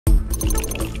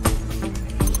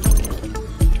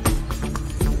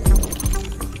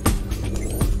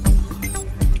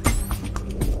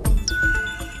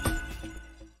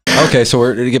Okay, so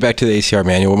we're to get back to the ACR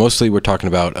manual. Mostly, we're talking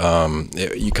about.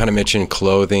 You kind of mentioned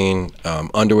clothing,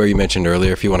 underwear. You mentioned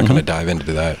earlier. If you want to kind of dive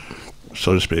into that,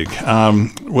 so to speak.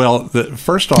 Well,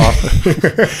 first off,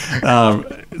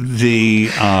 the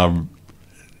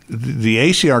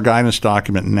ACR guidance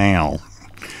document now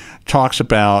talks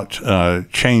about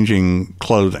changing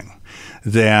clothing.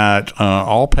 That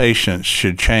all patients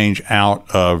should change out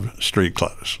of street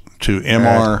clothes to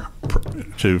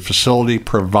to facility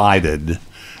provided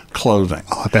clothing.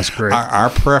 Oh, that's great.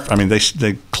 I mean,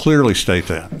 they clearly state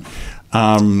that.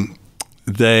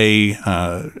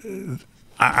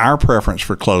 Our preference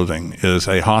for clothing is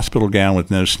a hospital gown with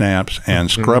no snaps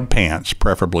and scrub pants,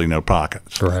 preferably no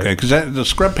pockets. Right. Okay, because the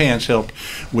scrub pants help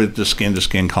with the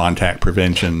skin-to-skin contact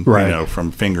prevention. Right. You know, from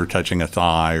finger touching a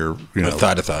thigh or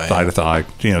thigh to thigh. Thigh to thigh.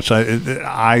 You know, so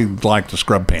I like the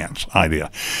scrub pants idea.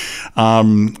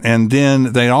 And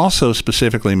then they also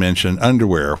specifically mention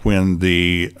underwear when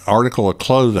the article of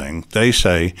clothing. They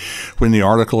say when the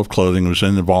article of clothing was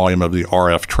in the volume of the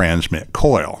RF transmit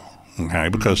coil. Okay,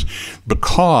 because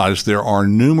there are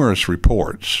numerous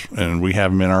reports, and we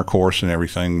have them in our course and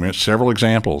everything, several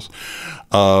examples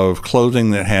of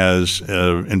clothing that has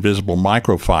invisible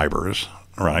microfibers,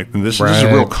 right? And this is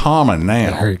real common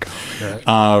now. Very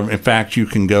common. In fact, you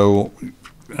can go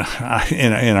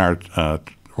in our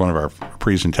one of our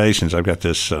presentations. I've got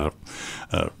this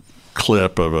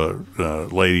clip of a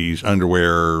lady's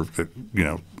underwear that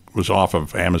was off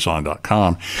of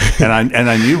Amazon.com, and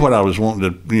I knew what I was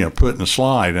wanting to put in the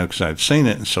slide because I'd seen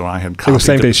it, and so I had copied it was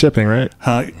same day shipping, right?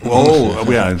 Oh,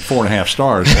 yeah, 4.5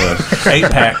 stars.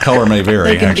 8-pack color may vary.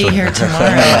 They can be here tomorrow,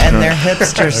 and they're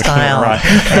hipster style. Right.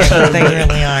 They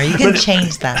really are. You can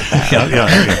change that, though.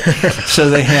 Yeah. So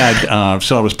they had.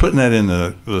 So I was putting that in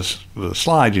the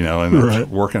slide, and I was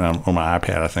working on my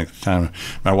iPad. I think at the time,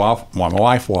 my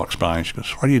wife walks by and she goes,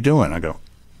 "What are you doing?" I go,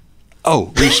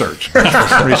 "Oh, research."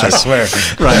 Research. I swear.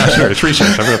 Right, I swear. It's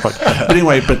research. But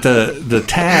anyway, but the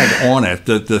tag on it,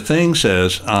 the thing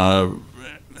says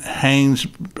Hanes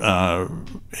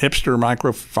hipster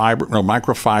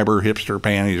microfiber hipster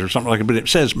panties or something like that, but it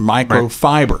says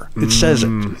microfiber. It says it,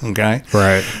 okay?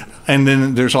 Right. And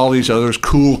then there's all these others,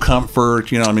 cool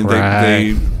comfort, I mean,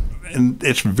 they and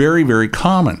it's very, very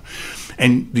common.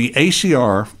 And the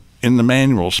ACR in the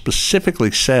manual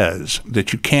specifically says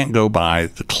that you can't go by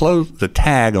the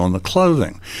tag on the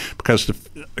clothing because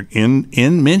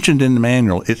mentioned in the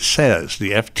manual it says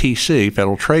the FTC,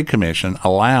 Federal Trade Commission,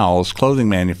 allows clothing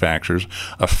manufacturers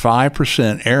a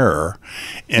 5% error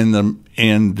in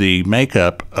the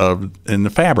makeup in the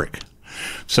fabric.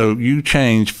 So you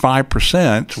change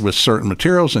 5% with certain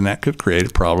materials, and that could create a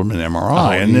problem in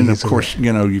MRI. And then, of course,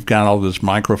 you've got all this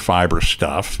microfiber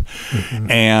stuff,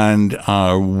 and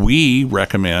we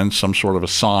recommend some sort of a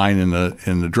sign in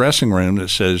the dressing room that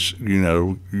says,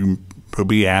 you'll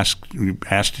be asked you're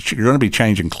going to be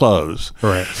changing clothes.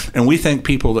 Right. And we think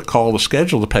people that call to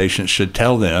schedule the patient should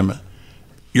tell them,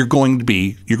 you're going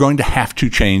to have to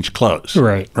change clothes.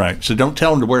 Right. Right. So don't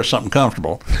tell them to wear something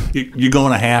comfortable. You're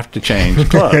going to have to change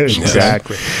clothes.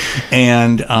 Exactly.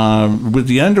 And with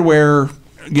the underwear,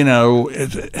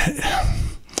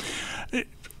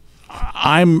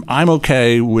 I'm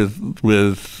okay with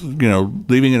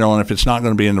leaving it on if it's not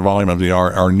going to be in the volume of the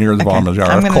R or near the volume of the RF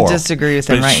I'm coil. going to disagree with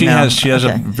him she now. She has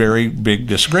a very big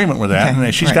disagreement with that,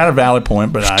 and she's got a valid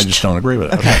point, but I just don't agree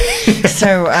with it. Okay.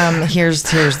 So here's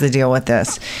the deal with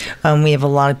this. We have a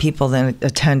lot of people that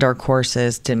attend our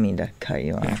courses. Didn't mean to cut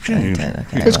you off. Okay.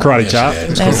 It's karate chop.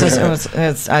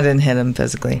 I didn't hit him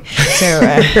physically. So.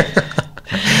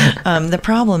 The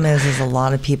problem is a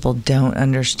lot of people don't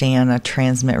understand a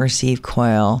transmit-receive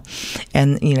coil,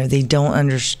 and they don't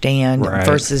understand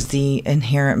versus the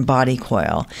inherent body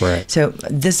coil. Right. So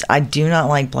I do not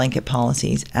like blanket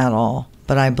policies at all,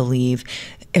 but I believe.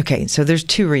 Okay, so there's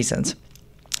two reasons.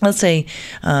 Let's say.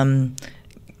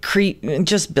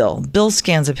 Bill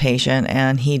scans a patient,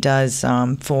 and he does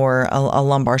for a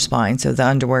lumbar spine, so the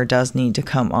underwear does need to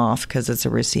come off because it's a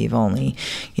receive only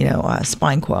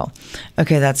spine coil.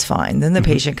 Okay, that's fine. Then the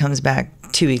patient comes back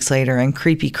 2 weeks later, and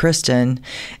creepy Kristan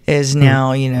is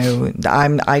now I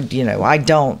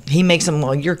don't. He makes him,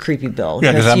 well, you're creepy Bill.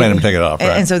 Yeah, because I made him take it off.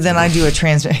 Right? And so then I do a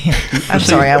transmit. I'm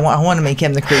sorry, I want to make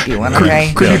him the creepy one.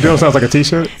 Okay, creepy Bill sounds like a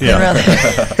T-shirt. Yeah.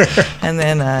 And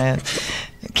then.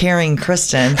 Carrying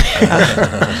Kristan,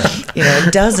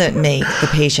 it doesn't make the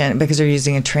patient, because they're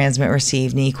using a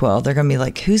transmit-receive knee quill, they're going to be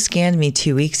like, who scanned me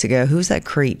 2 weeks ago? Who's that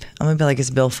creep? I'm going to be like, it's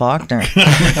Bill Faulkner.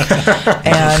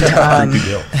 And Creepy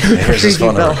Bill. Here's his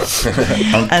phone number.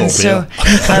 and so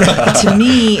to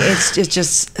me, it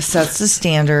just sets the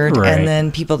standard. Right. And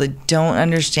then people that don't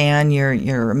understand,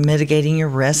 you're mitigating your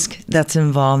risk that's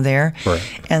involved there. Right.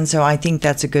 And so I think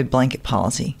that's a good blanket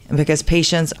policy. Because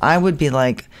patients, I would be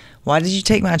like, why did you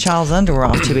take my child's underwear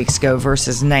off 2 weeks ago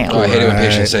versus now? Oh, I hate it when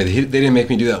patients say, they didn't make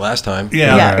me do that last time.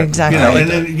 Yeah, exactly. And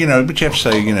then, but you have to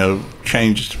say,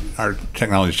 changed, our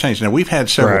technology's changed. Now, we've had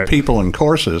several people in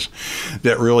courses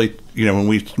that really, when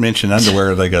we mention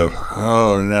underwear, they go,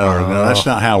 oh, no, that's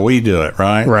not how we do it,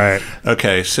 right? Right.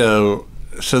 Okay, I'll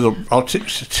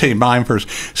tell you mine first.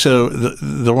 So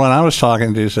the one I was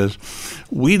talking to says,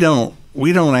 we don't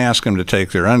ask them to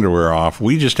take their underwear off.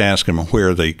 We just ask them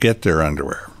where they get their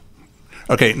underwear.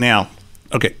 So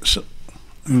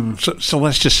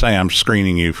let's just say I'm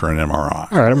screening you for an MRI.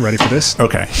 All right, I'm ready for this.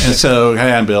 Okay. And so,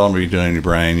 hey, I'm Bill. I'm going to be doing your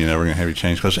brain. We're going to have you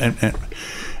change clothes. And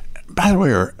by the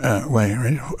way,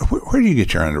 where do you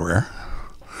get your underwear?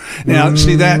 Now,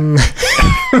 see that?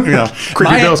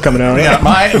 Creepy Bill's coming out. Yeah,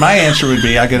 my answer would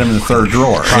be I get them in the third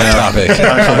drawer. Topic.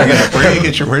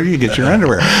 Where do you get your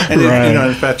underwear? And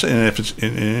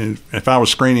if I was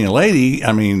screening a lady,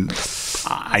 I mean,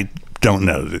 I don't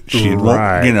know that she'd want,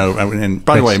 and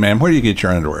by the way, ma'am, where do you get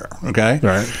your underwear? Okay.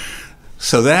 Right.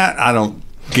 So that I don't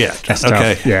get. That's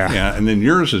okay. tough. Yeah. And then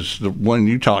yours is the one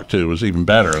you talked to was even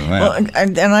better than that. Well,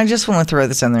 and I just want to throw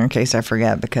this in there in case I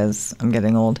forget, because I'm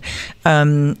getting old.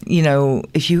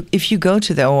 If you go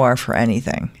to the OR for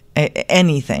anything, you're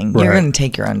going to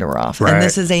take your underwear off, and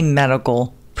this is a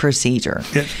medical procedure.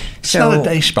 It's not a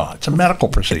day spa. It's a medical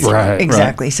procedure. Right.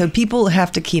 Exactly. So people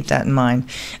have to keep that in mind.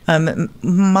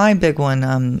 My big one,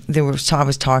 I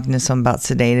was talking to some about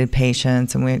sedated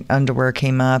patients, and underwear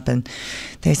came up, and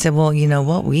they said, well,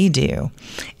 what we do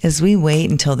is we wait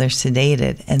until they're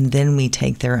sedated, and then we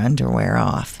take their underwear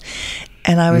off.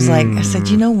 And I was like, I said,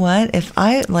 you know what? If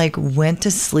I went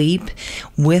to sleep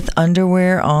with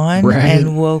underwear on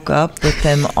and woke up with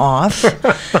them off,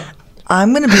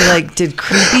 I'm going to be like, did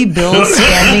creepy Bill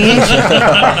scan me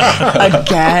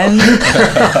again?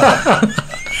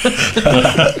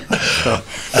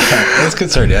 That's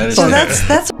concerning. So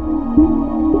that's